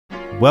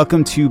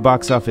Welcome to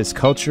Box Office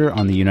Culture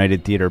on the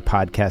United Theater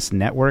Podcast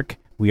Network.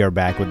 We are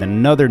back with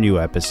another new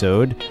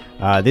episode.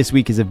 This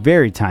week is a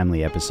very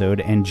timely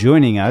episode, and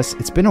joining us,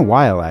 it's been a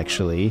while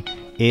actually,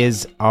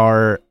 is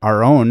our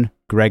own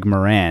Greg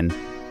Moran.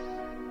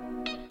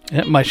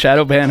 Yeah, my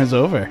shadow ban is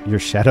over. Your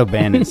shadow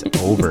ban is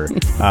over.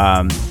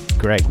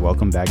 Greg,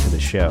 welcome back to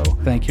the show.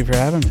 Thank you for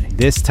having me.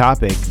 This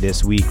topic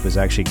this week was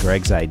actually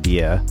Greg's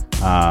idea.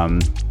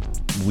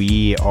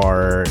 We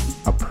are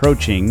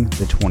approaching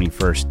the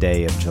 21st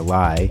day of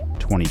July,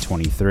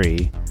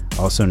 2023,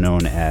 also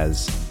known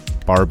as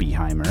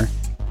Barbenheimer.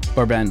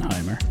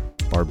 Barbenheimer.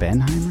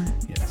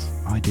 Barbenheimer? Yes.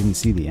 Oh, I didn't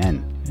see the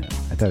N. Yeah.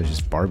 I thought it was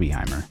just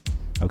Barbenheimer.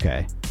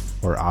 Okay.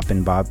 Or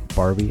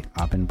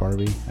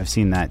Oppenbarbie. I've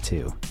seen that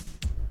too.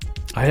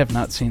 I have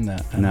not seen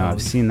that. No,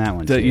 I've seen that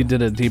one too. You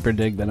did a deeper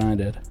dig than I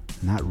did.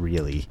 Not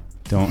really.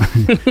 Don't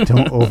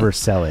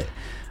oversell it.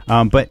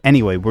 But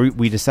anyway,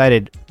 we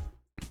decided,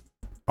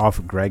 off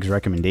of Greg's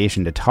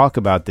recommendation, to talk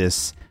about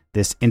this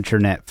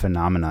internet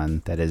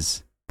phenomenon that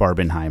is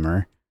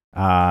Barbenheimer,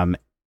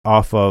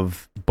 off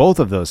of both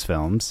of those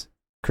films,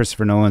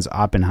 Christopher Nolan's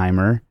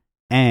Oppenheimer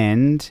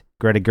and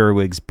Greta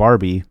Gerwig's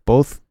Barbie,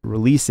 both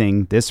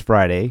releasing this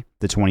Friday,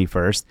 the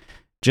 21st.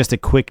 Just a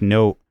quick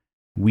note,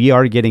 we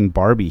are getting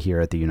Barbie here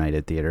at the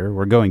United Theater.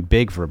 We're going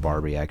big for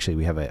Barbie, actually.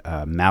 We have a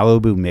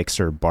Malibu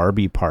Mixer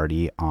Barbie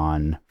party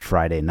on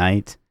Friday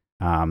night.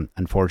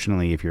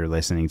 Unfortunately, if you're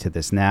listening to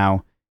this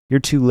now, you're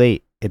too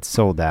late. It's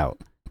sold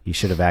out. You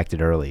should have acted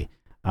early.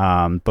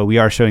 But we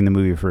are showing the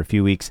movie for a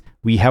few weeks.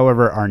 We,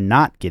 however, are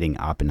not getting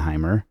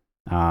Oppenheimer.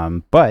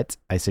 But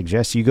I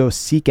suggest you go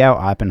seek out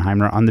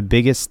Oppenheimer on the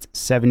biggest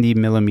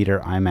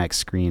 70mm IMAX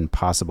screen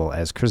possible,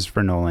 as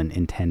Christopher Nolan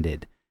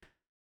intended.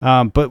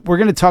 But we're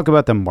going to talk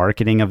about the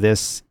marketing of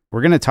this.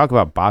 We're going to talk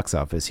about box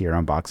office here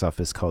on Box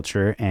Office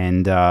Culture,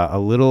 and a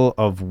little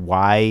of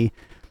why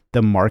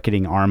the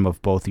marketing arm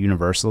of both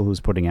Universal,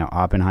 who's putting out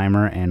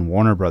Oppenheimer, and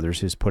Warner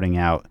Brothers, who's putting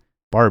out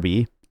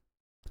Barbie,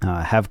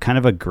 have kind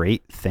of a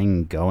great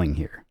thing going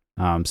here.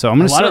 So I'm going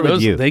to start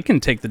with you. They can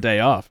take the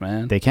day off,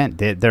 man. They can.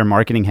 Their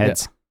marketing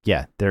heads,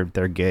 yeah, they're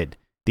good.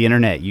 The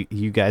internet,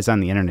 you guys on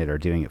the internet are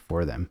doing it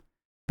for them.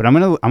 But I'm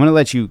gonna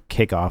let you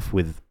kick off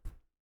with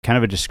kind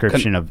of a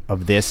description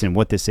of this and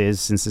what this is,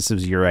 since this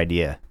was your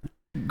idea.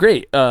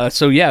 Great.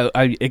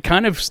 It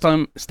kind of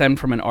stemmed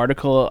from an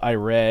article I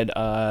read.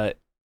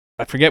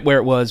 I forget where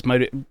it was.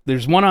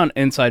 There's one on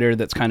Insider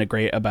that's kind of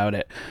great about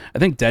it. I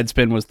think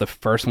Deadspin was the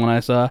first one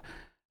I saw,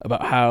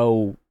 about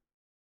how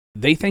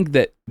they think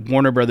that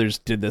Warner Brothers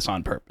did this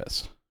on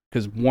purpose.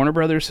 Because Warner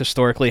Brothers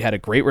historically had a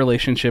great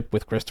relationship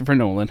with Christopher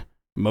Nolan.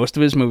 Most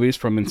of his movies,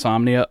 from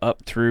Insomnia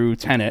up through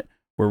Tenet,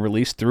 were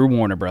released through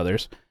Warner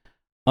Brothers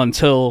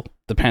until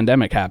the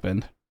pandemic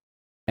happened.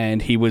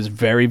 And he was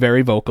very,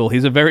 very vocal.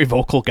 He's a very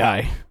vocal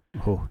guy.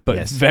 Oh, but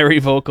yes. Very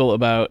vocal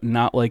about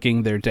not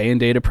liking their day and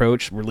date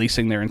approach,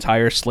 releasing their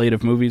entire slate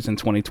of movies in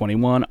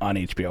 2021 on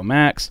HBO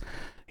Max.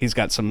 He's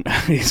got some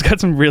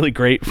really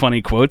great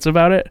funny quotes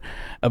about it,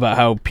 about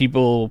how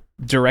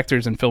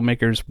directors and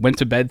filmmakers went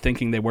to bed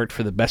thinking they worked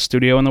for the best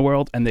studio in the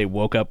world, and they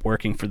woke up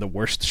working for the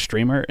worst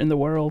streamer in the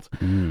world.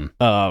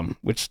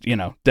 Which,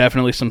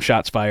 definitely some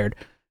shots fired.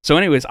 So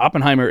anyways,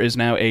 Oppenheimer is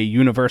now a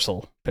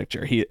Universal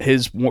picture.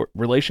 His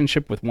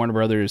relationship with Warner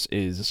Brothers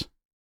is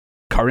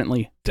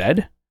currently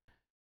dead.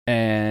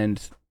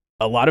 And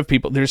a lot of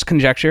people, there's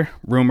conjecture,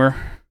 rumor,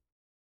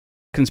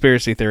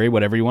 conspiracy theory,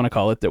 whatever you want to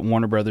call it, that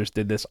Warner Brothers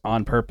did this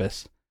on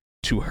purpose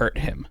to hurt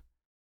him.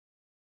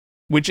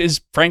 Which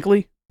is,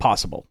 frankly,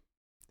 possible.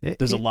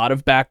 There's a lot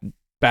of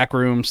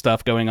backroom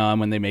stuff going on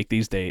when they make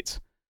these dates.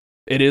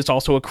 It is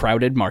also a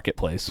crowded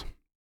marketplace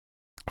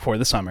for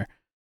the summer.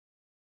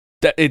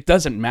 That it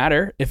doesn't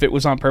matter if it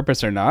was on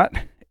purpose or not.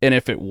 And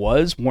if it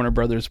was, Warner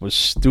Brothers was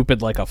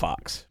stupid like a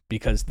fox,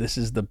 because this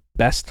is the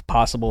best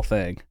possible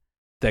thing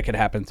that could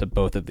happen to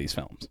both of these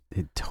films.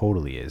 It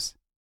totally is.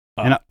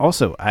 And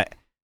also, I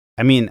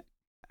mean,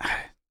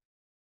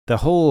 the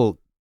whole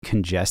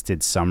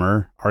congested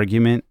summer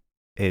argument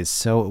is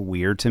so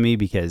weird to me,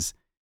 because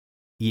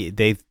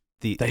they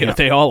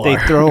all are.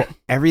 They throw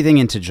everything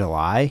into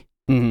July,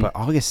 but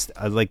August,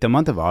 the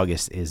month of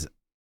August is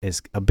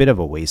a bit of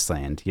a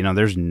wasteland.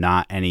 There's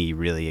not any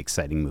really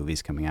exciting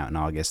movies coming out in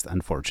August,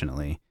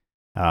 unfortunately.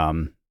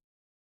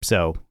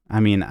 So, I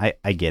mean,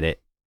 I get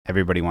it.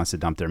 Everybody wants to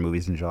dump their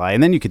movies in July.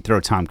 And then you could throw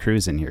Tom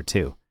Cruise in here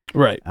too.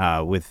 Right.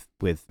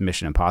 With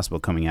Mission Impossible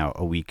coming out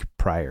a week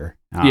prior.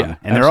 And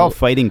they're all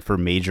fighting for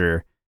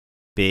major,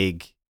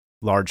 big,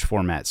 large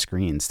format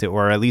screens too,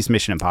 or at least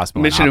Mission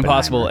Impossible.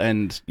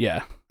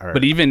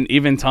 But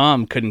even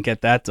Tom couldn't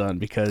get that done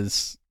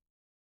because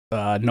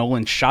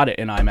Nolan shot it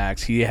in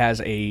IMAX. He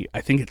has I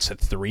think it's a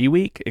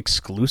 3-week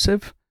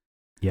exclusive.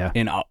 Yeah.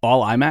 In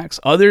all IMAX.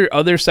 Other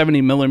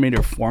 70mm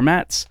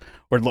formats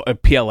or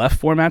PLF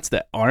formats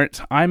that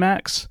aren't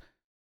IMAX,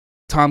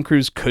 Tom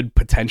Cruise could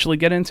potentially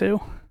get into.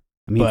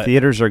 I mean,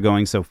 theaters are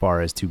going so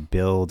far as to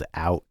build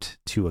out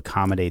to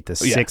accommodate the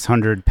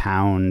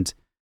 600-pound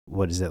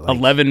what is it, like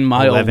 11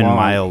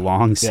 mile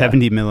long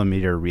 70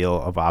 millimeter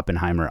reel of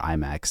Oppenheimer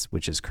IMAX,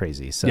 which is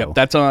crazy. So yep,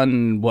 that's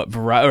on what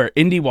or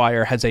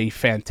IndieWire has a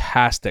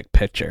fantastic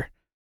picture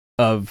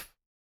of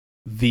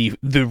the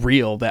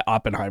reel that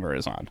Oppenheimer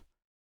is on.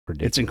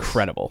 Ridiculous. It's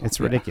incredible. It's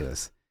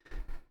ridiculous.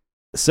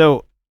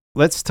 So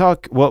let's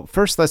talk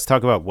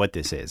about what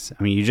this is.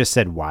 I mean, you just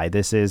said why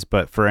this is,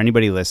 but for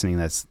anybody listening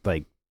that's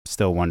like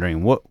still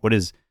wondering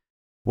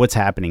what's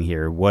happening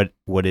here, what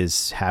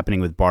is happening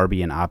with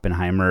Barbie and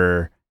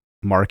Oppenheimer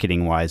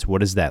marketing wise, what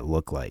does that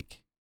look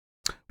like?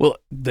 Well,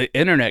 the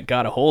internet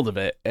got a hold of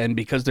it, and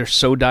because they're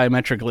so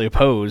diametrically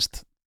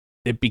opposed,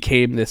 it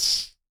became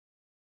this.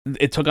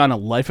 It took on a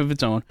life of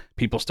its own.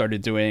 People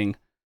started doing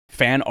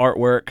fan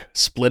artwork,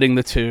 splitting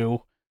the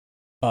two,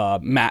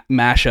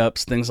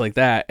 mashups, things like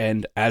that.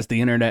 And as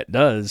the internet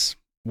does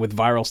with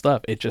viral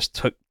stuff, it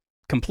just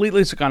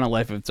completely took on a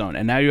life of its own.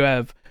 And now you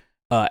have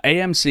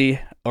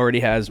AMC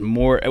already has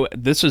more.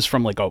 This is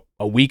from like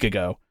a week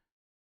ago.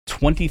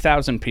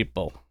 20,000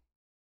 people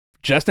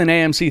just in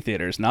AMC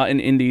theaters, not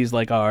in indies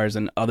like ours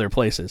and other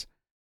places,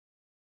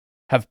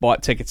 have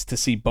bought tickets to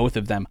see both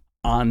of them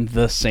on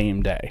the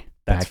same day.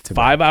 That's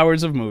 5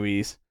 hours of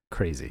movies.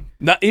 Crazy.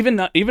 Not even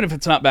if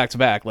it's not back to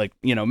back, like,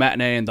 you know,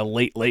 matinee and the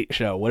late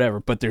show, whatever.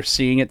 But they're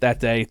seeing it that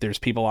day. There's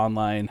people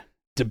online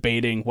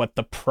debating what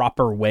the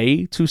proper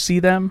way to see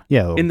them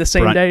in the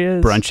same day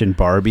is. Brunch and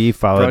Barbie,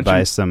 followed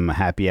by some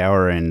happy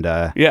hour and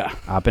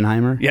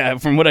Oppenheimer. Yeah,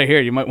 from what I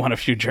hear, you might want a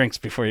few drinks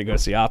before you go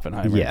see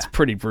Oppenheimer. Yeah. It's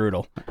pretty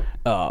brutal.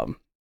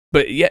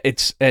 But yeah,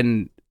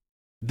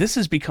 this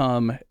has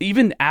become,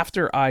 even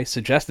after I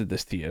suggested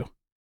this to you,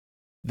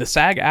 the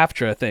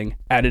SAG-AFTRA thing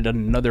added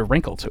another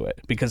wrinkle to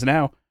it, because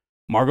now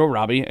Margot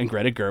Robbie and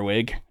Greta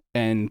Gerwig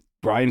and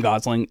Ryan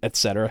Gosling,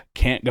 etc.,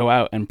 can't go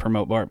out and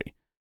promote Barbie.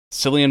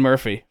 Cillian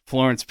Murphy,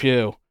 Florence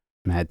Pugh,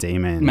 Matt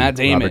Damon,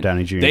 Robert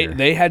Downey Jr.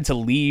 They had to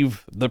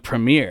leave the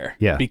premiere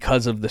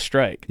because of the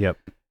strike. Yep.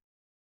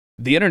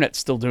 The internet's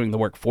still doing the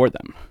work for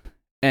them.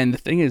 And the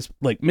thing is,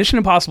 like, Mission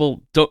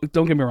Impossible, don't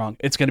get me wrong,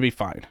 it's going to be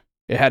fine.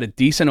 It had a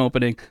decent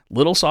opening,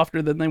 little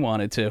softer than they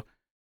wanted to,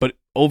 but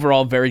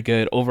overall very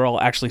good. Overall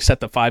actually set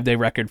the 5-day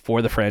record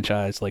for the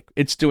franchise. Like,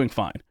 it's doing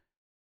fine.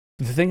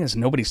 The thing is,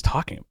 nobody's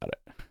talking about it.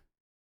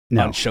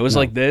 No, on shows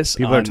like this.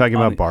 People are talking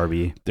about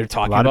Barbie. They're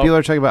talking a lot of people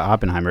are talking about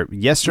Oppenheimer.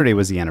 Yesterday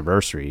was the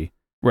anniversary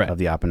right. of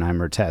the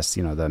Oppenheimer test,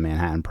 you know, the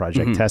Manhattan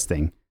Project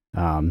testing.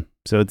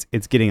 So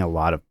it's getting a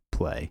lot of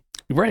play.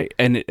 Right.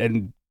 And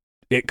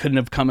it couldn't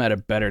have come at a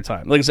better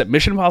time. Like I said,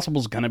 Mission Impossible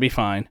is going to be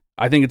fine.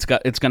 I think it's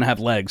going to have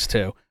legs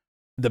too.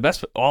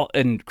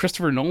 And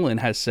Christopher Nolan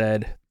has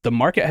said the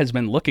market has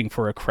been looking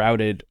for a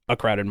crowded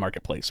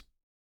marketplace.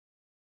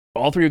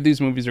 All three of these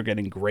movies are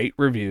getting great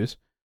reviews,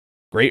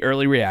 great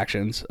early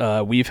reactions.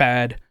 We've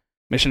had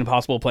Mission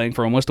Impossible playing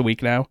for almost a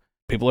week now.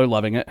 People are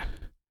loving it.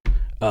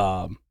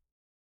 And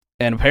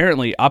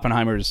apparently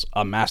Oppenheimer's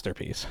a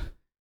masterpiece.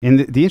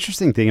 And the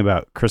interesting thing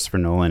about Christopher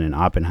Nolan and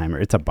Oppenheimer,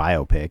 it's a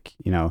biopic,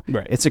 you know.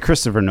 Right. It's a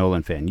Christopher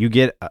Nolan fan. You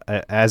get,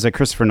 as a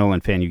Christopher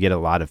Nolan fan, you get a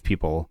lot of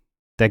people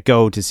that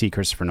go to see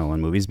Christopher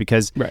Nolan movies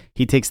because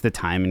he takes the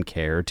time and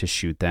care to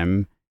shoot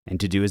them and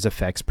to do his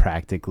effects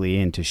practically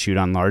and to shoot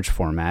on large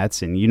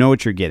formats. And you know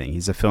what you're getting.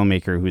 He's a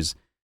filmmaker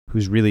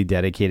who's really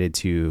dedicated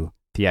to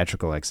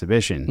theatrical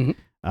exhibition.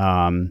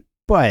 Mm-hmm.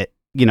 But,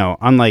 you know,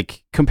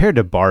 unlike compared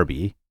to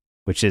Barbie,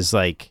 which is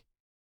like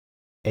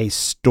a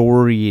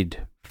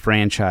storied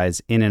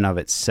franchise in and of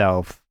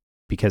itself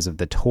because of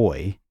the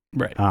toy,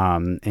 right?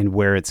 And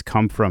where it's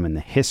come from and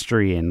the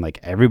history, and like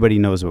everybody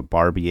knows what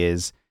Barbie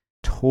is.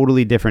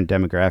 Totally different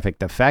demographic.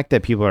 The fact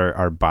that people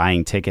are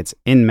buying tickets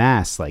in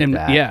mass like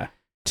that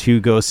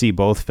to go see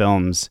both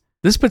films.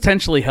 This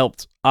potentially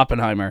helped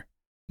Oppenheimer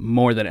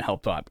more than it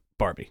helped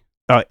Barbie.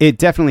 It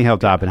definitely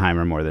helped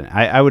Oppenheimer more than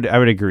I would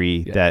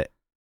agree that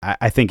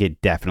I think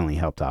it definitely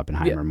helped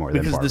Oppenheimer more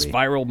than Barbie. Because this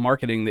viral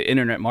marketing, the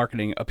internet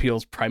marketing,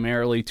 appeals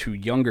primarily to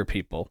younger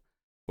people,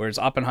 whereas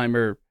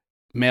Oppenheimer,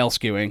 male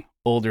skewing,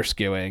 older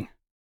skewing,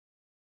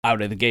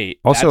 out of the gate.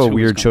 Also a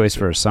weird choice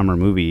for a summer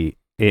movie.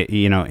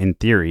 You know, in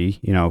theory,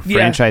 you know,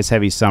 franchise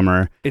heavy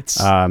summer. It's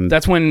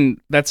that's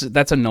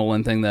a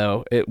Nolan thing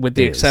though. With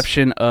the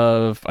exception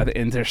of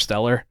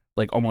Interstellar,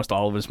 like almost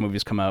all of his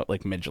movies come out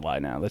like mid-July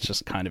now. That's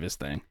just kind of his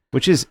thing.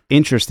 Which is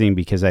interesting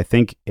because I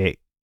think it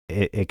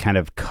kind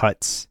of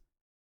cuts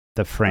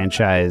the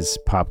franchise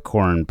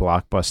popcorn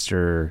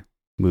blockbuster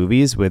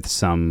movies with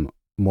some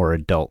more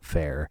adult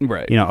fare.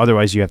 Right. You know,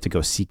 otherwise you have to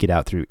go seek it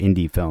out through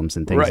indie films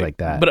and things like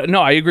that. But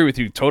no, I agree with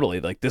you totally.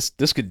 Like this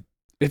could,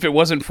 if it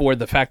wasn't for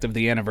the fact of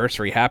the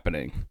anniversary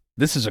happening,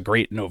 this is a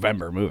great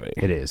November movie.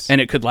 It is.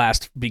 And it could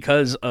last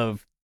because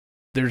of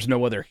there's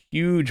no other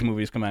huge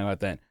movies coming out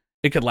then.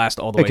 It could last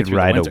all the way through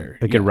the winter.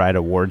 It could ride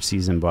award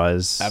season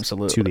buzz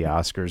absolutely to the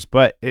Oscars.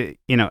 But,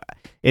 you know,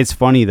 it's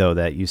funny, though,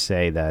 that you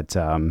say that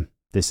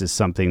this is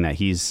something that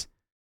he's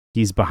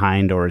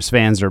behind or his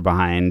fans are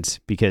behind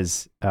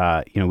because,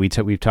 you know,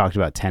 we've talked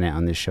about Tenet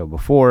on this show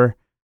before.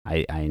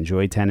 I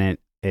enjoy Tenet.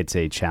 It's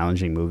a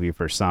challenging movie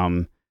for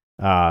some.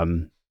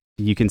 You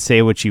you can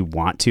say what you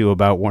want to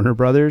about Warner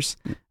Brothers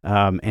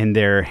and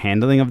their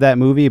handling of that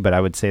movie, but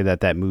I would say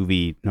that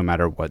movie, no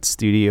matter what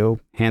studio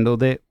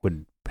handled it,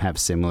 would have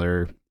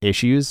similar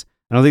issues.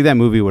 I don't think that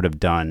movie would have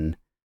done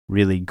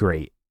really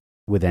great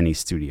with any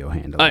studio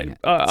handling it.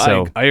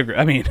 So I agree.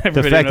 I mean,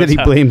 the fact that he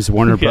blames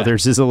Warner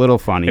Brothers is a little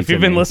funny. If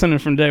you've been listening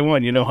from day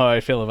one, you know how I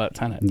feel about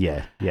Tenet.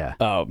 Yeah.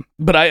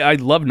 But I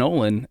love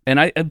Nolan,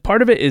 and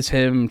part of it is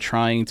him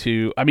trying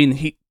to. I mean,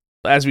 he,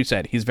 as we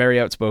said, he's very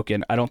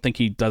outspoken. I don't think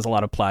he does a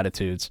lot of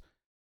platitudes,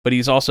 but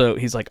he's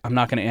like, I'm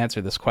not going to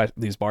answer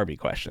these Barbie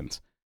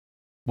questions.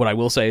 What I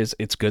will say is,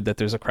 it's good that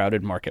there's a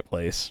crowded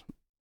marketplace,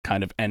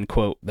 kind of end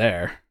quote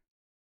there.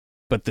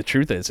 But the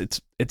truth is,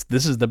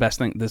 this is the best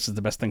thing. This is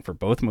the best thing for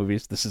both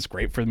movies. This is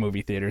great for the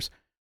movie theaters.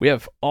 We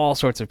have all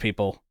sorts of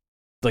people.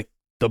 Like,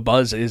 the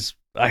buzz is,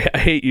 I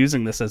hate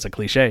using this as a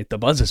cliche, the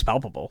buzz is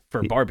palpable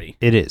for Barbie.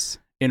 It is.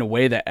 In a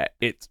way that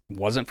it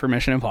wasn't for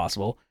Mission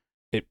Impossible.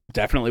 It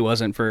definitely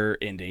wasn't for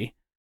Indy.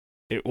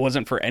 It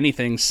wasn't for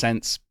anything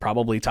since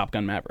probably Top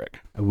Gun Maverick.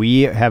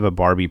 We have a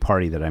Barbie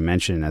party that I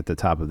mentioned at the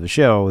top of the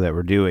show that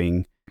we're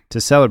doing to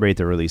celebrate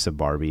the release of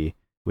Barbie.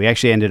 We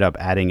actually ended up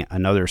adding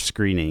another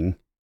screening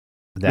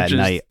that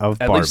night of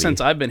Barbie. At least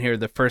since I've been here,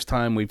 the first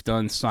time we've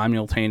done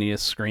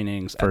simultaneous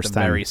screenings at the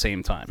very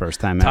same time. First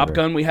time Top ever.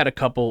 Gun, we had a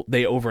couple,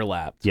 they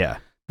overlapped. Yeah.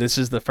 This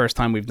is the first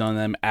time we've done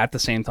them at the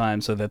same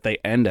time so that they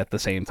end at the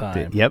same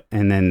time. Yep,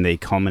 and then they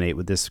culminate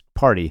with this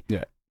party.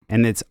 Yeah.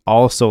 And it's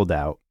all sold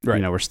out. Right.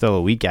 You know, we're still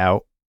a week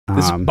out.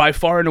 This is by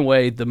far and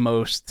away the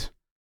most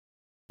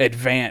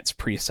advanced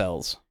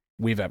pre-sales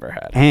we've ever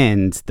had.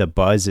 And the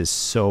buzz is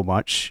so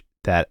much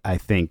that I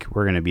think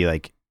we're going to be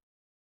like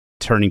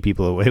turning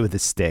people away with a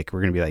stick.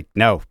 We're going to be like,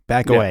 no,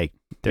 back away.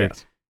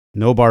 There's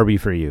no Barbie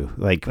for you.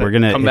 Like, we're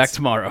going to come back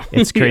tomorrow.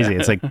 It's crazy.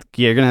 It's like,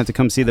 you're going to have to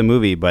come see the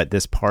movie, but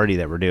this party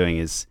that we're doing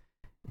is,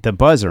 the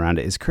buzz around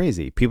it is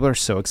crazy. People are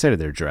so excited.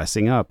 They're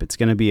dressing up. It's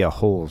going to be a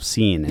whole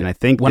scene. And I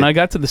think when I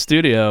got to the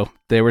studio,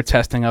 they were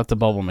testing out the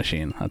bubble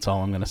machine. That's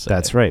all I'm going to say.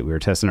 That's right. We were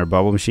testing our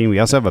bubble machine. We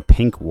also have a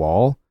pink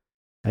wall.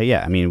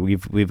 I mean,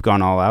 we've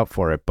gone all out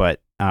for it,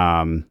 but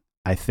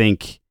I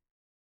think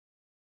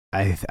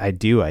I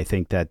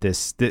think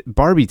that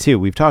Barbie too,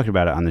 we've talked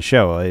about it on the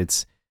show.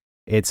 It's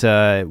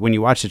when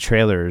you watch the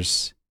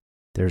trailers,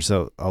 there's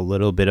a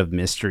little bit of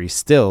mystery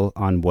still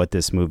on what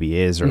this movie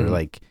is, or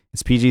like,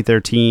 it's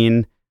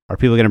PG-13. Are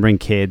people going to bring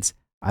kids?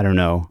 I don't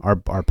know.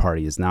 Our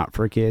party is not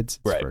for kids.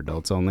 It's for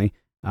adults only.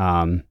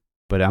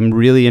 But I'm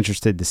really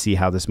interested to see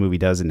how this movie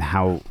does and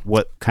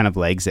what kind of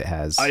legs it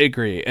has. I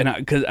agree. And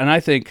I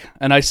think,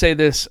 and I say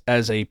this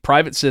as a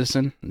private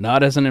citizen,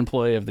 not as an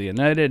employee of the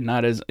United,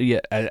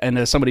 and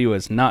as somebody who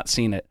has not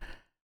seen it,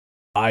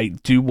 I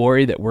do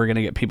worry that we're going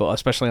to get people,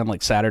 especially on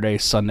like Saturday,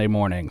 Sunday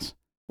mornings,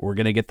 we're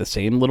going to get the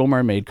same Little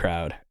Mermaid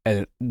crowd,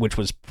 which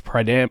was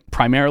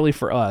primarily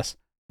for us,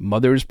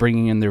 mothers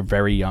bringing in their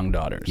very young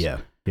daughters. Yeah.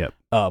 Yep.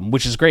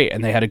 Which is great,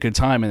 and they had a good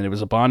time, and it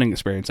was a bonding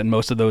experience. And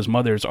most of those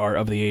mothers are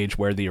of the age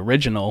where the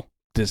original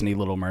Disney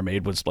Little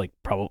Mermaid was like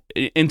probably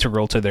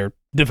integral to their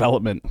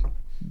development,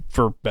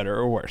 for better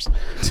or worse.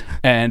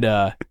 And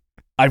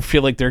I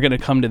feel like they're going to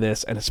come to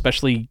this, and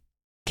especially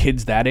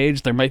kids that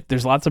age,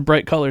 there's lots of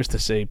bright colors to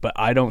see, but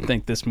I don't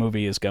think this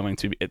movie is going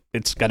to be.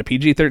 It's got a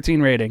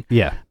PG-13 rating.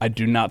 Yeah. I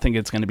do not think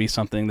it's going to be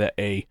something that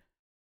a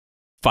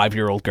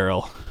 5-year-old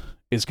girl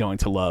is going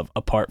to love,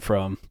 apart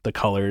from the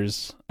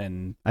colors.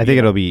 And I think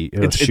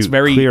it's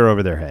very clear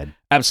over their head.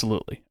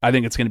 Absolutely. I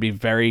think it's going to be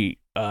very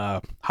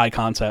high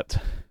concept.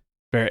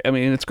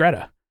 It's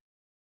Greta.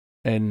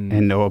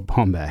 And Noah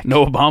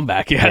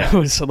Baumbach. Yeah. It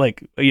was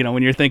like,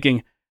 when you're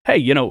thinking,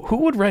 hey, who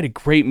would write a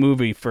great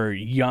movie for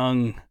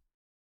young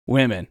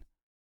women?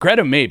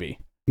 Greta, maybe.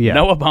 Yeah.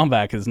 Noah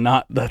Baumbach is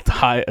not the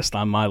highest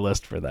on my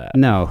list for that.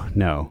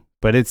 No.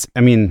 But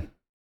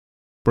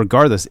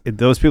regardless,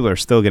 those people are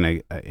still going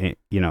to,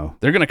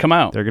 they're going to come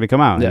out. They're going to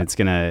come out. Yeah. And it's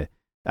going to,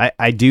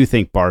 I do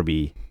think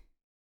Barbie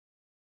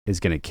is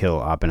going to kill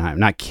Oppenheimer.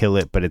 Not kill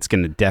it, but it's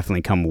going to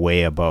definitely come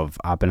way above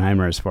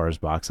Oppenheimer as far as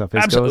box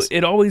office goes.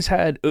 It always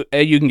had,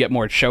 you can get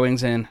more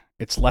showings in.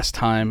 It's less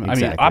time.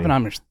 Exactly.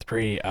 Oppenheimer's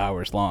 3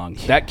 hours long.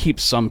 Yeah. That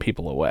keeps some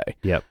people away.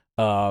 Yep.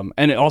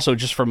 And it also,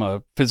 just from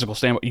a physical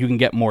standpoint, you can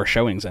get more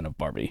showings in of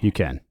Barbie. You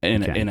can.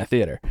 In a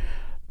theater.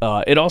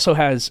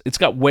 It's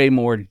got way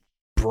more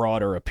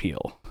broader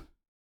appeal,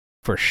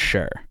 for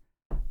sure.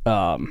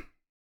 But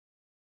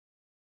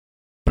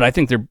I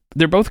think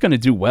they're both going to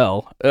do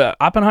well.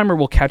 Oppenheimer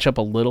will catch up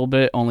a little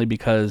bit, only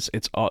because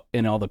it's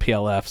in all the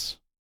PLFs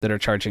that are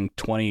charging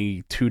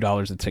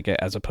 $22 a ticket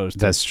as opposed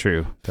to That's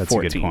true. That's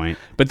 14. a good point.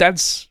 But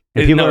that's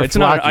it's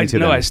not.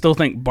 I still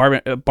think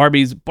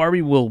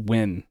Barbie will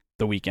win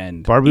the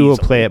weekend. Barbie easily will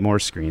play at more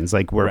screens.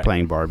 Like, we're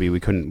playing Barbie. We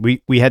couldn't.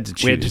 We had to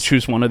choose. We had to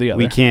choose one or the other.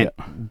 We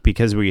can't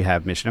because we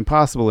have Mission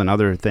Impossible and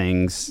other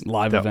things.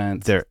 Live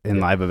events.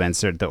 Live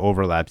events. The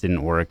overlap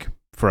didn't work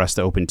for us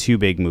to open 2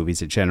 big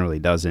movies. It generally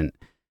doesn't.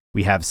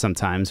 We have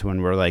sometimes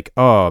when we're like,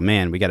 oh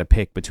man, we got to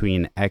pick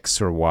between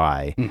X or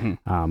Y.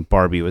 Mm-hmm.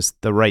 Barbie was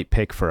the right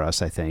pick for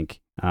us, I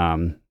think.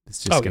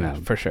 It's just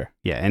for sure.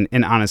 Yeah,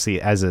 and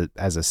honestly, as a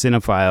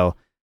cinephile,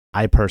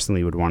 I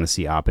personally would want to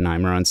see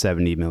Oppenheimer on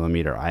 70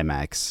 millimeter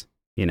IMAX.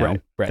 You know,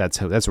 Right.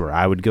 That's where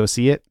I would go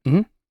see it.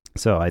 Mhm.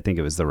 So I think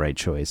it was the right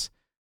choice.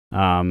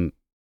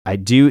 I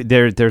do.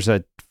 There's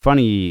a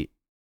funny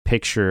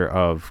picture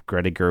of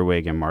Greta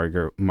Gerwig and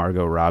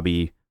Margot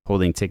Robbie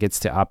holding tickets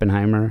to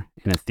Oppenheimer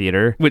in a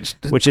theater. Which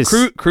is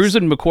Cruise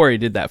and McQuarrie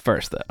did that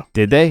first, though.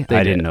 Did they? They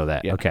I did. didn't know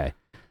that. Yeah. Okay.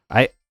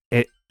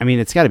 I mean,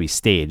 it's got to be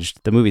staged.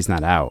 The movie's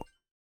not out.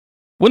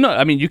 Well, no,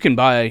 I mean, you can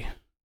buy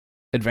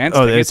advance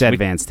Oh, tickets. it's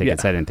advanced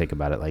tickets. Yeah. I didn't think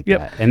about it like Yep.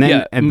 that. And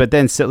then, Yeah. but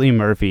then Cillian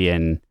Murphy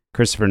and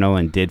Christopher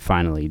Nolan did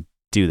finally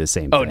do the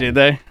same thing. Oh, did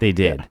they? They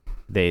did. Yeah.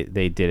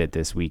 They did it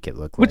this week. It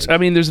looked Which, like. I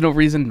mean, there's no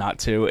reason not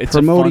to. It's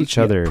Promote a fun, each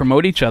other.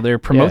 Promote each other.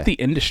 Promote Yeah. the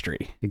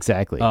industry.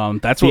 Exactly.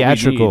 That's what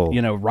Theatrical.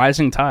 we need.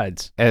 Rising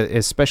tides.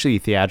 Especially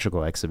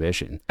theatrical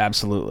exhibition.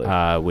 Absolutely.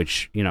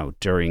 Which,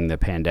 during the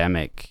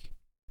pandemic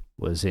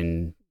was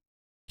in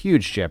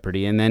huge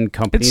jeopardy. And then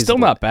companies. It's still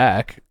not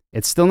back.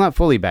 It's still not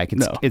fully back.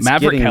 It's, No. it's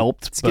Maverick getting,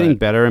 helped. It's getting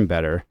better and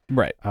better.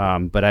 Right.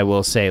 But I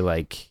will say,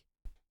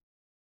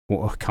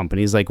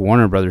 companies like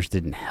Warner Brothers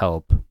didn't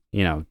help.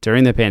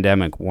 During the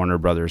pandemic, Warner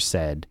Brothers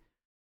said,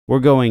 we're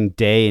going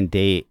day and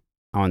date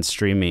on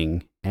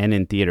streaming and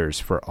in theaters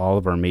for all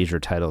of our major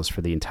titles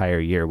for the entire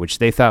year, which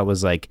they thought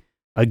was like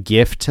a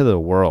gift to the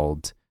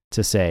world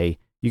to say,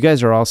 you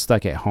guys are all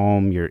stuck at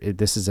home.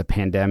 This is a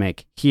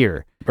pandemic.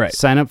 Here, Right.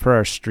 sign up for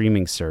our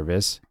streaming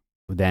service,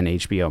 then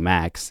HBO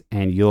Max,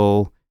 and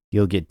you'll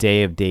get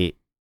day of date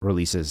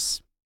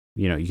releases.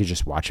 You can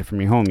just watch it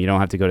from your home. You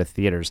don't have to go to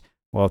theaters.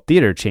 Well,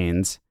 theater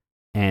chains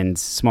and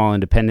small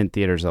independent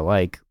theaters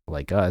alike,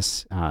 like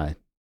us,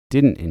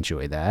 didn't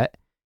enjoy that.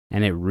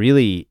 And it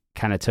really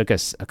kind of took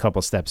us a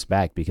couple steps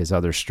back because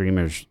other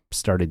streamers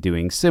started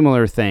doing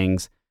similar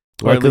things.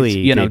 Or at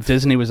Luckily, least,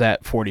 Disney was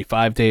at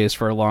 45 days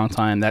for a long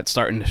time. That's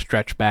starting to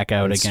stretch back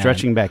out it's again.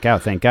 stretching back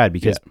out, thank God,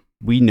 because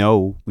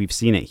we've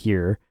seen it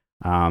here.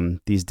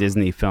 These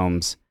Disney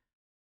films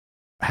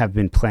have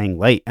been playing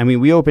late. I mean,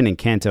 we opened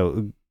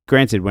Encanto.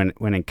 Granted, when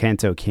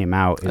Encanto came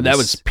out, that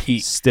was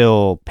peak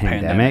still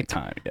pandemic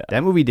time. Yeah.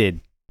 That movie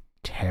did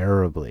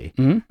terribly.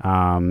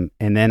 Mm-hmm.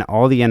 And then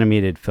all the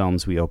animated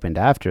films we opened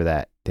after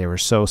that, they were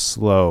so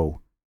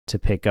slow to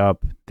pick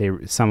up.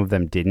 Some of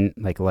them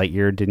didn't, like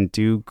Lightyear didn't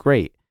do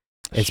great.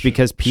 It's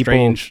because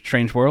people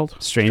Strange World.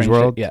 Strange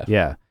World.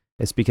 Yeah.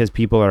 It's because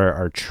people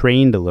are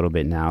trained a little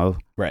bit now.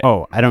 Right.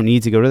 Oh, I don't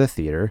need to go to the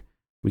theater.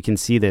 We can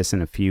see this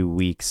in a few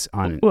weeks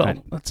on. Well,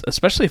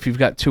 especially if you've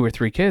got 2 or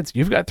 3 kids.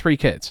 You've got 3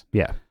 kids.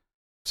 Yeah.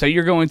 So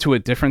you're going to a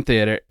different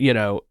theater.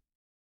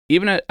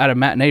 Even at a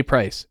matinee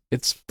price,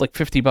 it's like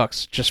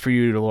 $50 just for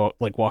you to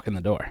walk in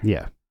the door.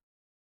 Yeah.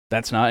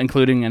 That's not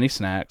including any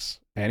snacks,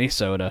 any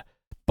soda,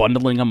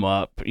 bundling them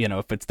up.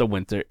 If it's the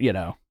winter.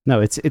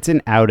 No, it's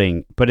an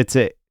outing, but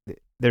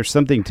there's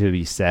something to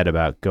be said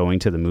about going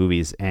to the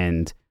movies,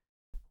 and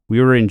we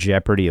were in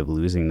jeopardy of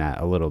losing that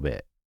a little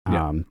bit.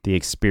 Yeah. The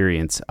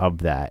experience of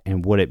that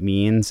and what it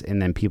means,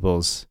 and then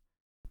people's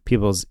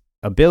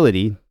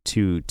ability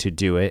to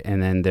do it,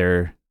 and then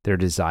their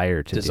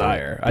desire to do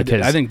it.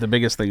 I think the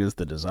biggest thing is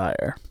the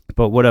desire.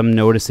 But what I'm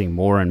noticing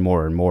more and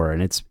more and more,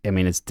 and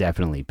it's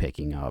definitely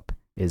picking up,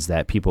 is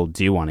that people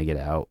do want to get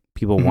out.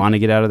 People want to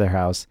get out of their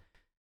house,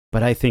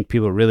 but I think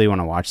people really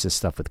want to watch this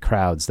stuff with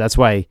crowds. That's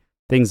why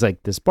things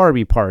like this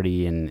Barbie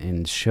party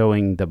and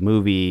showing the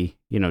movie,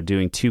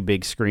 doing 2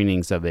 big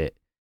screenings of it,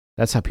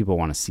 that's how people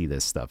want to see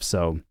this stuff.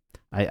 So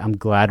I'm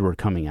glad we're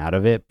coming out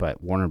of it,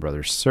 but Warner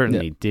Brothers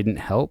certainly didn't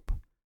help.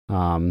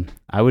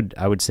 I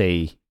would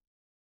say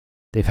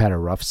they've had a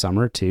rough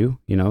summer too.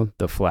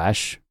 The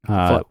Flash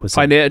was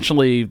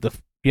financially,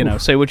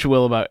 say what you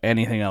will about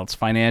anything else.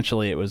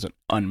 Financially, it was an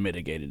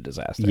unmitigated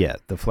disaster. Yeah,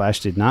 The Flash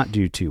did not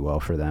do too well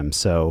for them.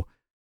 So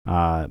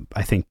I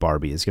think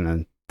Barbie is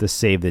going to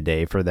save the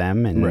day for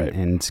them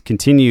and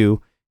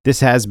continue.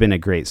 This has been a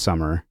great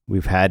summer.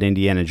 We've had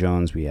Indiana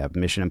Jones. We have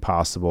Mission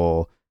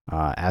Impossible,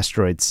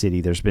 Asteroid City.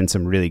 There's been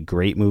some really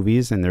great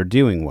movies, and they're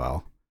doing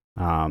well.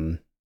 And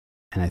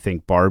I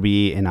think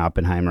Barbie and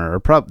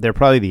Oppenheimer they're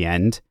probably the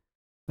end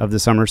of the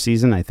summer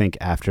season. I think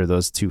after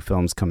those 2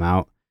 films come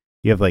out,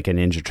 you have like a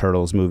Ninja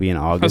Turtles movie in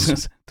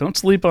August. Don't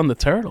sleep on the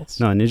Turtles.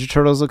 No, Ninja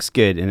Turtles looks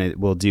good, and it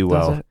will do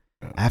well.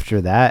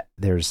 After that,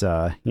 there's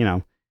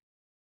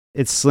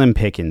it's slim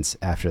pickings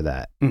after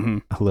that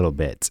a little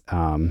bit.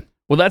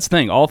 Well, that's the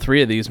thing. All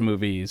 3 of these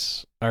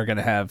movies are going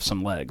to have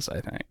some legs, I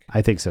think.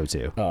 I think so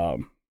too.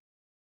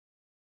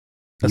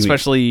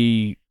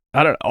 Especially,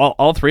 I don't.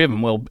 All 3 of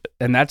them will,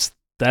 and that's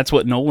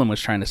what Nolan was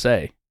trying to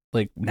say.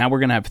 Like, now we're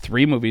going to have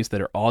 3 movies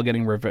that are all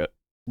getting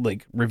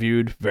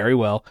reviewed very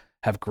well,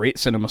 have great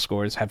cinema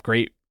scores, have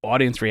great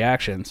audience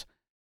reactions,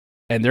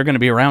 and they're going to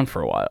be around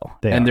for a while.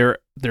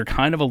 They're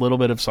kind of a little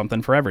bit of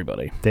something for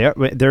everybody.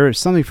 They're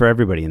something for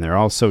everybody, and they're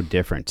all so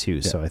different too.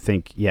 Yeah. So I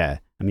think,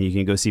 you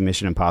can go see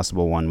Mission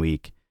Impossible one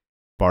week,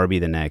 Barbie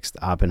the next,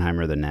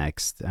 Oppenheimer the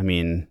next. I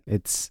mean,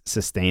 it's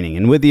sustaining.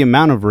 And with the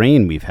amount of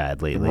rain we've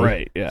had lately.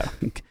 Right, yeah.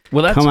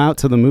 Well, come out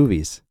to the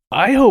movies.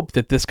 I hope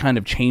that this kind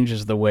of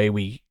changes the way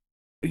we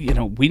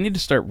we need to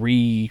start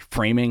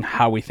reframing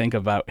how we think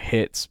about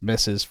hits,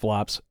 misses,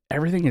 flops.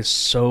 Everything is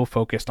so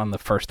focused on the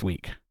first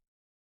week.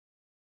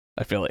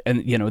 I feel like,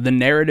 and the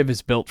narrative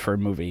is built for a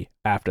movie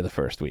after the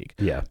first week.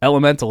 Yeah.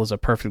 Elemental is a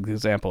perfect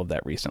example of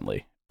that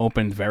recently.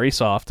 Opened very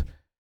soft.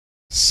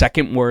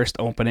 Second worst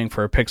opening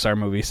for a Pixar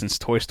movie since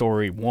Toy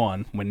Story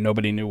 1, when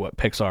nobody knew what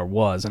Pixar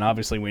was. And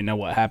obviously we know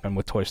what happened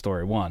with Toy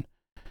Story 1.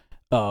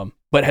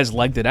 But has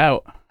legged it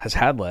out, has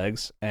had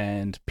legs,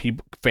 and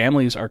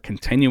families are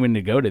continuing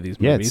to go to these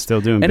movies. Yeah, it's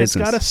still doing and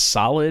business. It's got a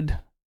solid,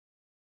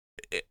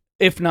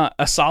 if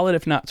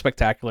not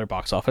spectacular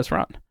box office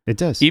run. It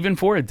does. Even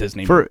for a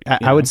Disney movie.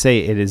 I would say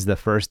it is the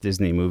first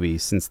Disney movie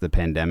since the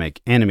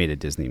pandemic, animated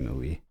Disney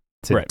movie,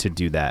 to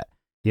do that.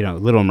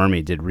 Little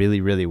Mermaid did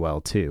really, really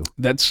well, too.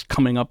 That's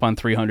coming up on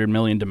 300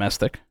 million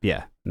domestic.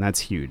 Yeah, and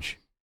that's huge.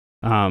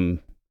 I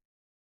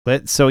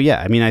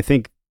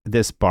think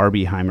this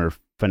Barbenheimer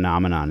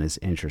phenomenon is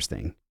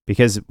interesting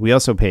because we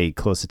also pay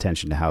close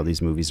attention to how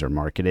these movies are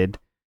marketed.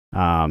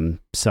 Some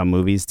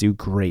movies do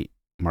great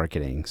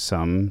marketing,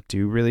 some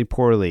do really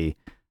poorly.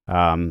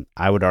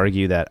 I would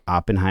argue that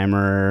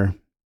Oppenheimer,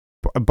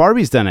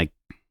 Barbie's done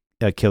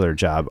a killer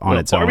job on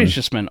its own. Barbie's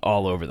just been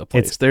all over the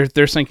place.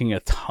 They're sinking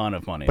a ton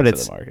of money into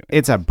the marketing.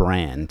 It's a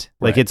brand.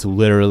 Like, it's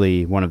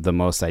literally one of the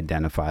most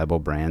identifiable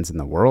brands in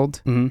the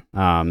world.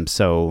 Mm-hmm.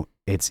 So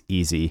it's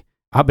easy.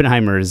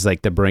 Oppenheimer is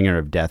like the bringer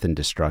of death and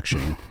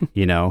destruction,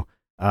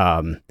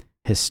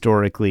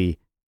 historically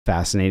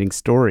fascinating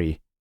story,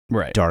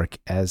 right? Dark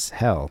as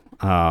hell.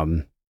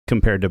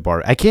 Compared to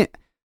Barbie,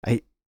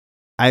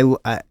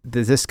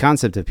 this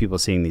concept of people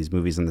seeing these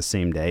movies on the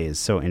same day is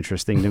so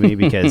interesting to me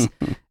because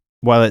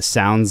while it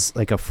sounds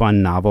like a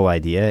fun novel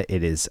idea,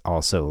 it is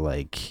also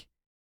like,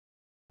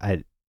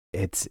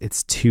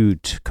 it's two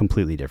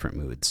completely different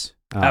moods.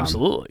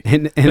 Absolutely.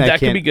 And but that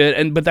can be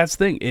good. But that's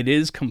the thing. It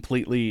is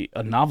completely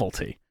a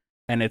novelty,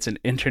 and it's an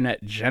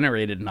internet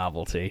generated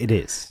novelty. It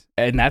is.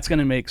 And that's going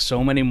to make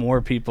so many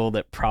more people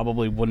that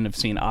probably wouldn't have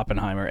seen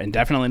Oppenheimer and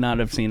definitely not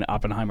have seen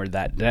Oppenheimer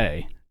that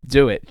day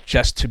do it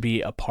just to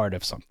be a part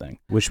of something.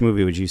 Which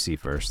movie would you see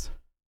first?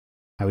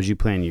 How would you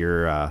plan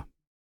your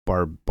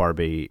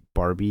Barbenheimer?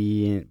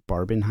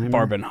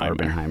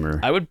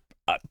 I would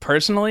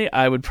personally,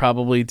 I would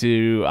probably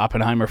do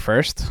Oppenheimer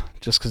first,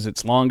 just because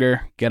it's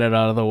longer. Get it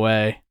out of the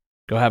way.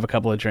 Go have a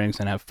couple of drinks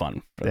and have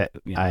fun.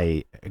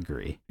 I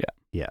agree.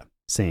 Yeah.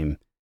 Same.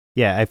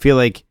 Yeah, I feel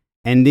like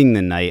ending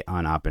the night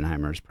on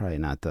Oppenheimer is probably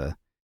not the.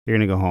 You're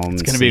gonna go home.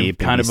 It's gonna be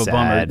kind of a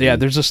bummer. Yeah,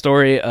 there's a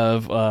story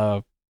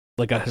of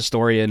like a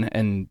historian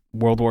and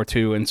World War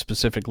II, and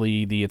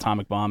specifically the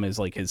atomic bomb is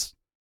like his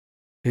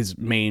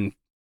main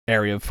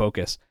area of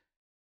focus.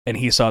 And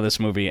he saw this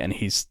movie, and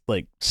he's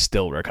like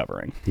still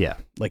recovering. Yeah,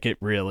 like it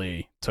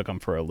really took him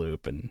for a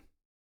loop. And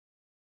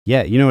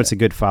yeah, it's a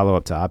good follow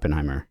up to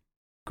Oppenheimer,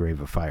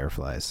 Grave of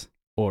Fireflies.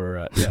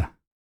 Or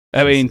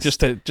I mean, just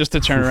to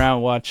turn around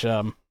and watch.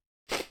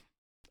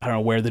 I don't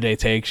know, Where the Day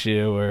Takes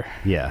You, or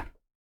yeah,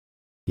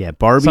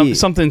 Barbie,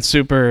 something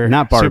super,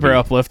 not Barbie, super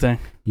uplifting.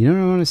 You know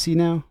what I want to see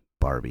now?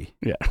 Barbie.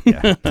 Yeah.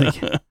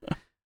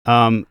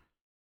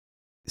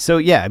 So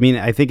yeah, I mean,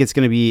 I think it's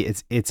going to be,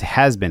 it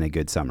has been a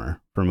good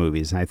summer for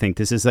movies. And I think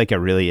this is like a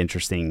really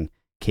interesting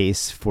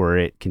case for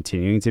it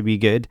continuing to be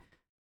good.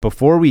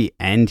 Before we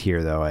end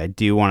here though, I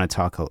do want to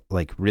talk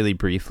like really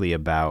briefly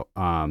about,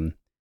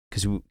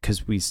 cause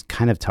we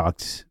kind of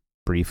talked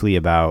briefly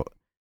about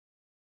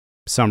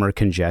summer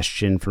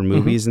congestion for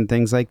movies and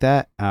things like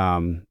that.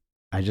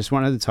 I just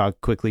wanted to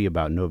talk quickly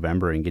about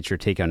November and get your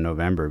take on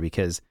November,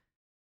 because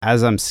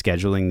as I'm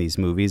scheduling these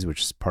movies,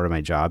 which is part of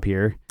my job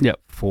here,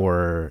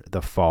 for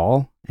the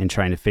fall, and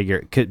trying to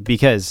figure,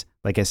 because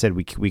like I said,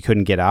 we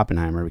couldn't get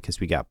Oppenheimer because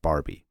we got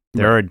Barbie.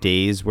 There are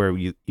days where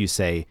you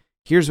say,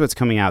 here's what's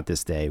coming out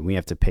this day. We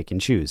have to pick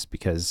and choose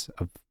because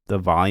of the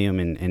volume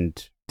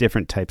and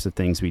different types of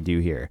things we do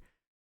here.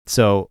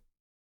 So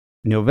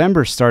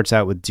November starts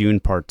out with Dune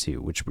Part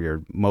 2, which we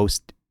are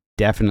most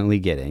definitely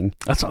getting.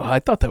 I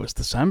thought that was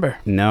December.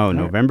 No,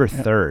 November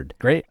 3rd.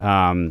 Great.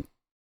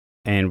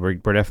 And we're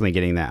definitely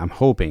getting that.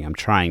 I'm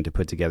trying to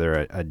put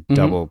together a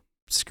double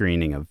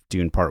screening of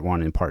Dune Part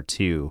 1 and Part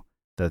 2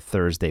 the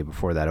Thursday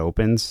before that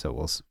opens.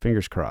 So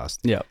fingers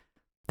crossed. Yeah.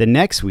 The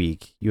next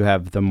week, you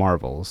have The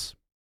Marvels,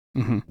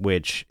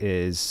 which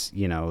is,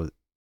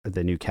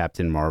 the new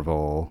Captain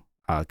Marvel,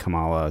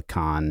 Kamala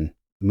Khan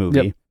movie.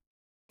 Yep.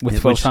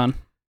 With Photon.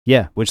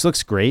 Yeah, which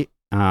looks great.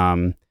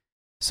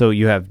 So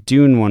you have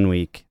Dune one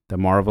week, The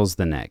Marvels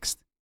the next.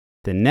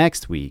 The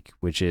next week,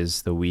 which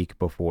is the week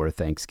before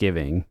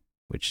Thanksgiving,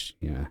 which,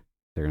 they're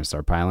going to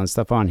start piling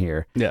stuff on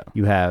here. Yeah.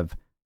 You have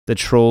the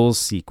Trolls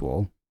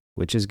sequel,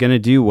 which is going to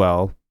do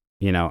well.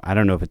 I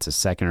don't know if it's a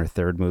second or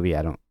third movie.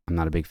 I'm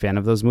not a big fan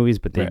of those movies,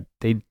 but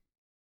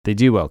they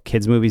do well.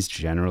 Kids movies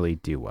generally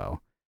do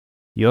well.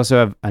 You also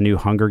have a new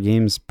Hunger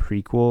Games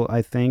prequel,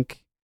 I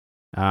think,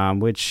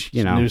 which,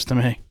 It's news to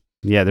me.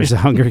 Yeah, there's a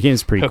Hunger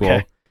Games prequel.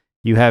 Okay.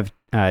 You have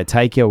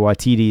Taika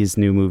Waititi's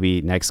new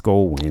movie, Next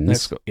Goal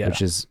Wins,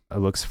 which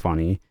looks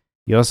funny.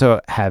 You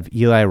also have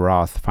Eli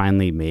Roth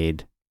finally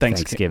made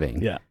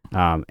Thanksgiving. Yeah.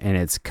 and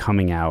it's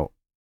coming out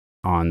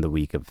on the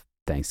week of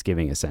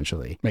Thanksgiving,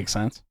 essentially. Makes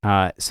sense.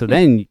 So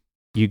then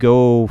you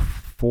go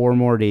 4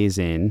 more days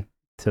in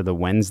to the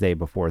Wednesday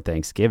before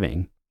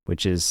Thanksgiving,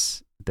 which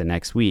is the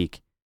next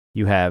week.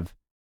 You have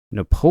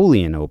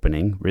Napoleon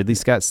opening, Ridley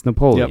Scott's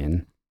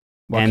Napoleon,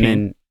 and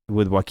then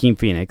with Joaquin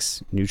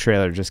Phoenix, new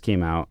trailer just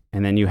came out,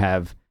 and then you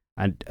have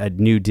a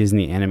new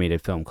Disney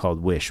animated film called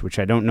Wish, which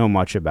I don't know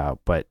much about,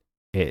 but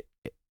it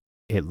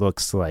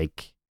looks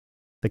like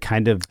the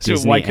kind of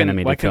Disney animated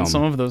film. Why can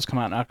some of those come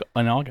out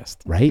in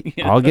August? Right?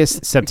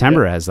 August,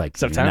 September has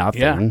like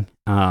nothing.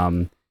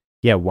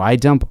 Yeah. Why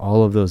dump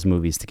all of those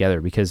movies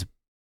together? Because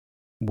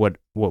what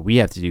we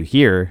have to do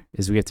here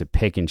is we have to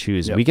pick and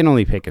choose. Yep. We can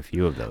only pick a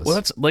few of those. Well,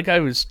 that's like I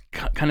was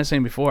kind of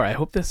saying before.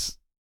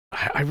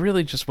 I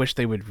really just wish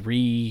they would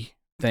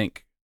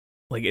rethink.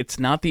 Like, it's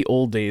not the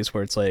old days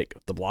where it's like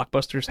the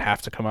blockbusters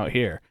have to come out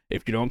here.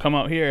 If you don't come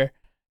out here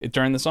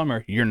during the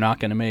summer, you're not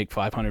going to make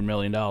 $500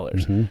 million.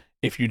 Mm-hmm.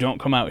 If you don't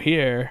come out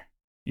here,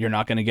 you're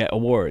not going to get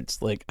awards.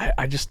 Like,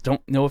 I just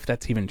don't know if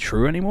that's even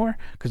true anymore,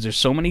 because there's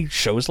so many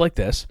shows like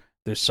this.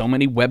 There's so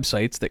many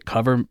websites that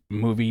cover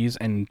movies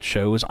and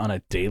shows on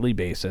a daily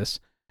basis.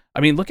 I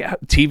mean, look at how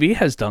TV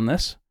has done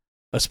this,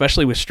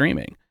 especially with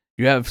streaming.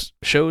 You have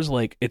shows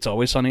like It's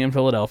Always Sunny in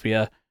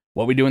Philadelphia,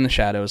 What We Do in the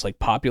Shadows, like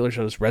popular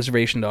shows.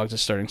 Reservation Dogs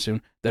is starting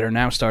soon, that are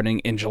now starting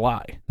in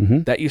July.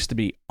 Mm-hmm. That used to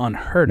be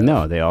unheard of.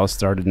 No, they all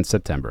started in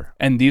September.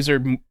 And these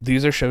are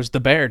shows. The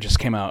Bear just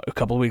came out a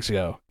couple of weeks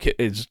ago.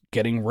 It's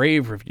getting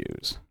rave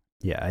reviews.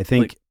 Yeah, I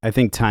think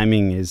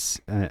timing is.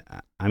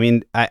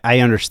 I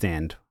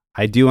understand.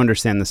 I do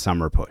understand the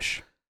summer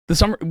push. The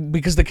summer,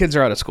 because the kids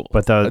are out of school.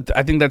 But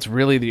I think that's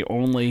really the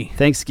only...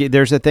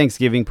 There's a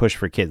Thanksgiving push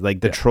for kids.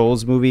 Like the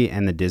Trolls movie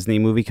and the Disney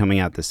movie coming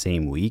out the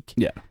same week.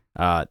 Yeah.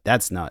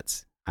 That's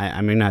nuts.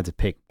 I'm going to have to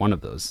pick one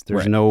of those.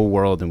 There's no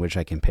world in which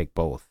I can pick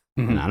both.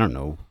 Mm-hmm. And I don't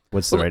know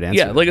what's the right answer.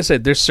 Yeah, like I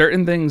said, there's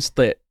certain things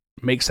that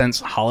make sense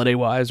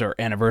holiday-wise or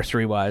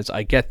anniversary-wise.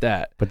 I get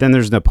that. But then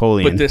there's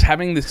Napoleon. But there's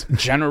having this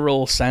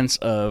general sense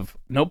of,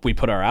 nope, we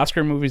put our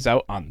Oscar movies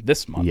out on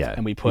this month. Yeah,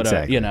 and we put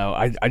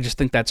I just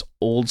think that's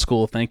old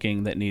school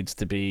thinking that needs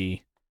to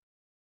be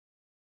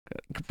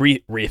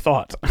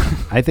rethought.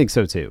 I think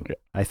so too. Yeah.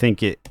 I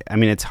think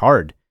it's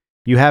hard.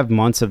 You have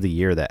months of the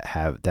year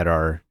that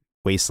are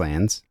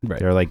wastelands. Right.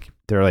 They're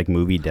like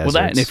movie deserts.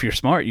 Well, and if you're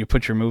smart, you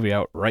put your movie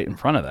out right in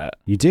front of that.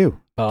 You do.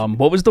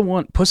 What was the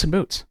one? Puss in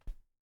Boots.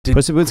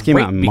 Puss in Boots came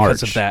out in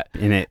March because of that,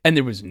 and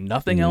there was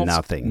nothing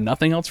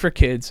else for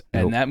kids.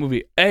 Nope. And that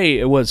movie,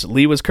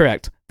 Lee was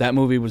correct. That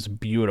movie was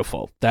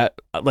beautiful. That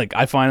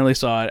I finally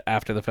saw it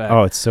after the fact.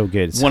 Oh, it's so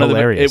good. It's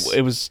hilarious.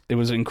 It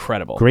was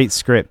incredible. Great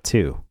script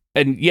too.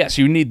 And yes,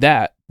 you need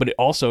that, but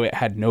it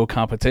had no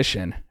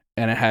competition,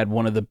 and it had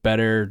one of the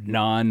better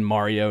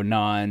non-Mario,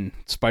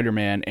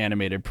 non-Spider-Man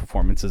animated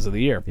performances of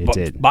the year. It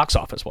did, box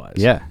office wise.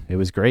 Yeah, it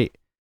was great.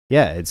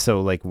 Yeah, it's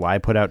so why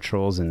put out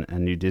Trolls and a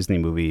new Disney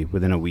movie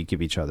within a week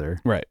of each other?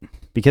 Right.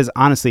 Because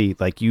honestly,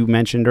 like you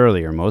mentioned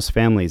earlier, most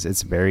families,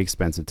 it's very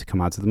expensive to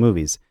come out to the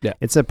movies. Yeah.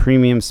 It's a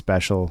premium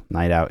special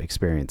night out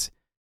experience.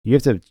 You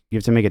have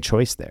to make a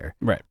choice there.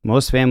 Right.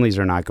 Most families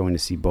are not going to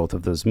see both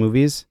of those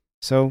movies.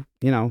 So,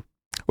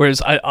 Whereas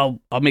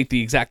I'll make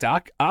the exact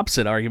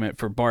opposite argument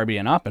for Barbie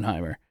and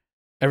Oppenheimer.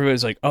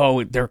 Everybody's like,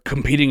 oh, they're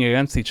competing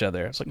against each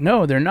other. It's like,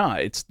 no, they're not.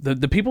 It's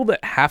the people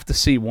that have to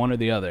see one or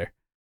the other.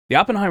 The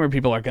Oppenheimer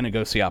people are going to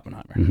go see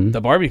Oppenheimer. Mm-hmm. The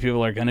Barbie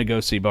people are going to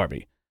go see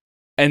Barbie.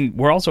 And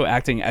we're also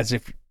acting as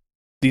if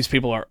these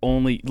people are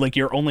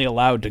you're only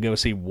allowed to go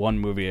see one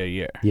movie a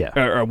year. Yeah.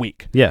 Or a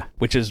week. Yeah.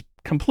 Which is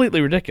completely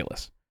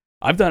ridiculous.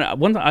 I've done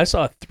it. I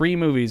saw 3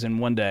 movies in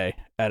one day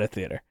at a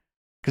theater.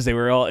 Because they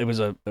were all, I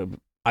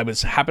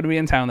was happened to be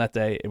in town that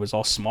day. It was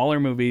all smaller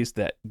movies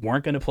that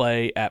weren't going to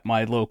play at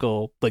my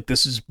local,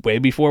 this is way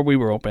before we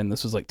were open.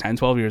 This was 10,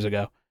 12 years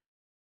ago.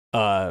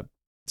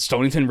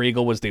 Stonington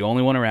Regal was the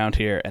only one around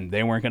here, and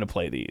they weren't going to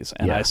play these.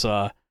 And I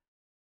saw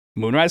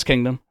Moonrise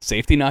Kingdom,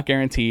 Safety Not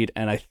Guaranteed,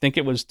 and I think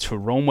it was To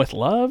Rome with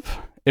Love.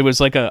 It was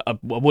like a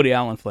Woody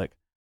Allen flick,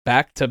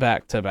 back to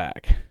back to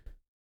back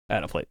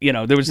at a plate.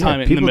 There was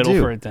time in the middle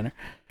for a dinner.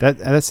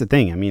 That's the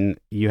thing. I mean,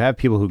 you have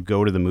people who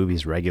go to the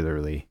movies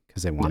regularly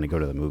because they want to go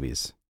to the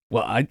movies.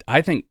 Well,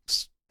 I think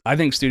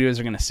studios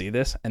are going to see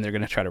this, and they're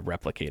going to try to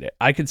replicate it.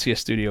 I could see a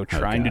studio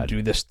trying to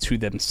do this to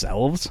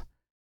themselves.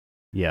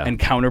 Yeah. And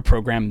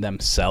counter-program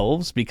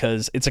themselves,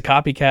 because it's a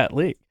copycat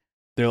league.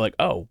 They're like,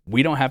 oh,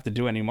 we don't have to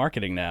do any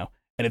marketing now,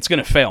 and it's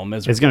going to fail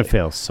miserably. It's going to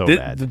fail so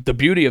bad. The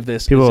beauty of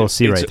this people will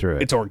see right through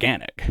it. It's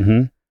organic.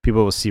 Mm-hmm.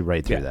 People will see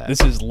right through that. This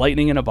is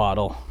lightning in a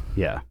bottle.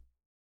 Yeah.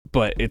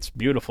 But it's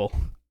beautiful.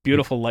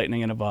 Beautiful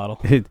lightning in a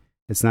bottle.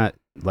 It's not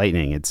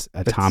lightning. It's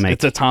atomic.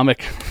 It's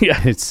atomic. Yeah.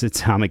 It's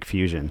atomic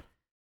fusion.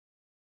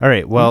 All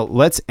right. Well,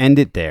 let's end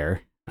it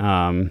there.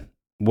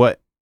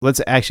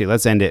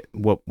 Let's end it.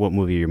 What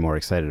movie you're more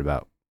excited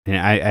about? And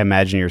I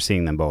imagine you're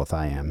seeing them both.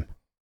 I am.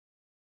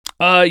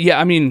 Yeah.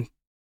 I mean,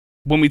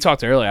 when we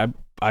talked earlier,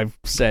 I've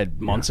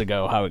said months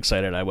ago how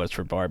excited I was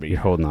for Barbie. You're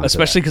holding on,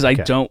 especially because I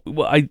don't.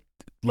 Well,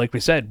 like we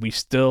said, we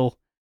still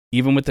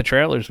even with the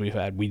trailers we've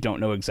had, we don't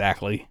know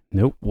exactly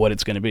what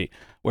it's going to be.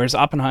 Whereas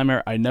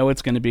Oppenheimer, I know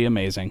it's going to be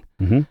amazing.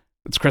 Mm-hmm.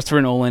 It's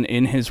Christopher Nolan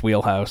in his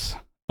wheelhouse.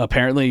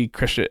 Apparently,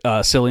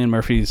 Cillian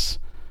Murphy's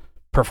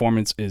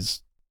performance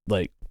is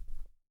like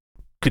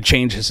could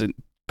change his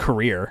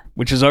career,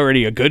 which is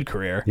already a good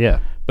career. Yeah,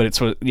 but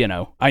it's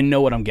I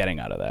know what I'm getting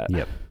out of that.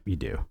 Yep, you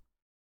do.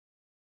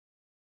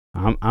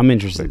 I'm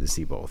interested to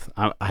see both.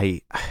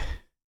 I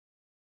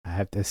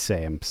have to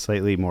say I'm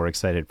slightly more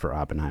excited for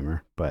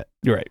Oppenheimer, but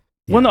you're right.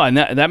 Yeah. Well, no, and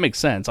that makes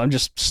sense. I'm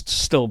just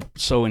still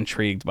so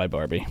intrigued by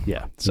Barbie.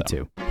 Yeah, me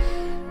too.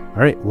 All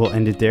right, we'll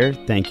end it there.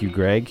 Thank you,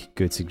 Greg.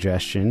 Good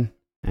suggestion.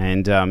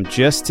 And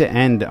just to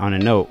end on a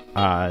note,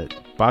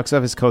 Box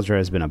Office Culture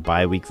has been a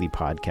bi-weekly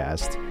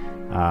podcast.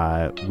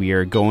 We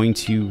are going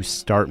to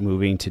start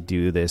moving to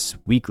do this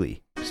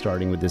weekly,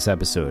 starting with this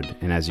episode.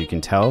 And as you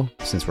can tell,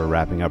 since we're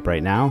wrapping up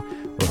right now,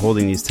 we're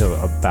holding these to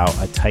about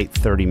a tight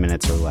 30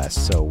 minutes or less.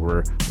 So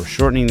we're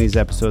shortening these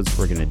episodes.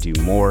 We're going to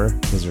do more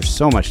because there's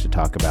so much to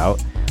talk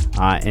about.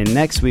 And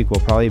next week,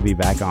 we'll probably be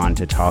back on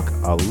to talk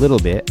a little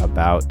bit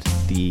about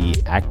the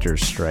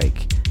actors'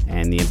 strike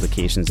and the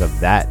implications of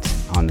that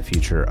on the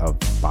future of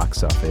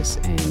box office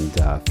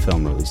and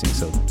film releasing.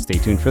 So stay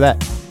tuned for that.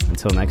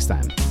 Until next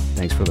time,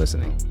 thanks for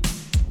listening.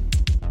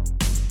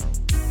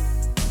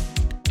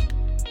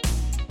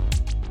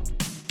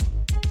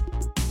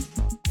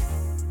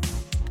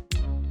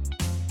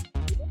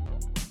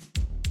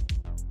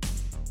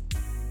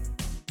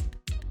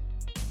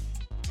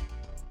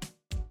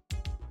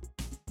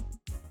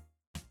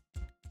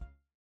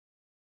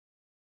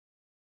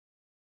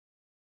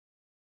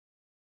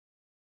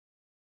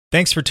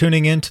 Thanks for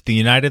tuning in to the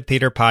United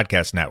Theater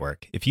Podcast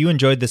Network. If you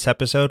enjoyed this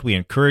episode, we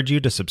encourage you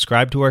to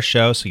subscribe to our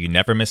show so you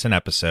never miss an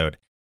episode.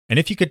 And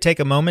if you could take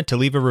a moment to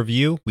leave a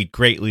review, we'd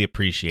greatly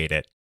appreciate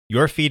it.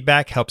 Your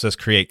feedback helps us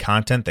create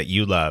content that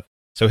you love.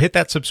 So hit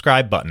that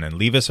subscribe button and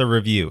leave us a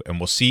review, and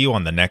we'll see you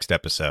on the next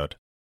episode.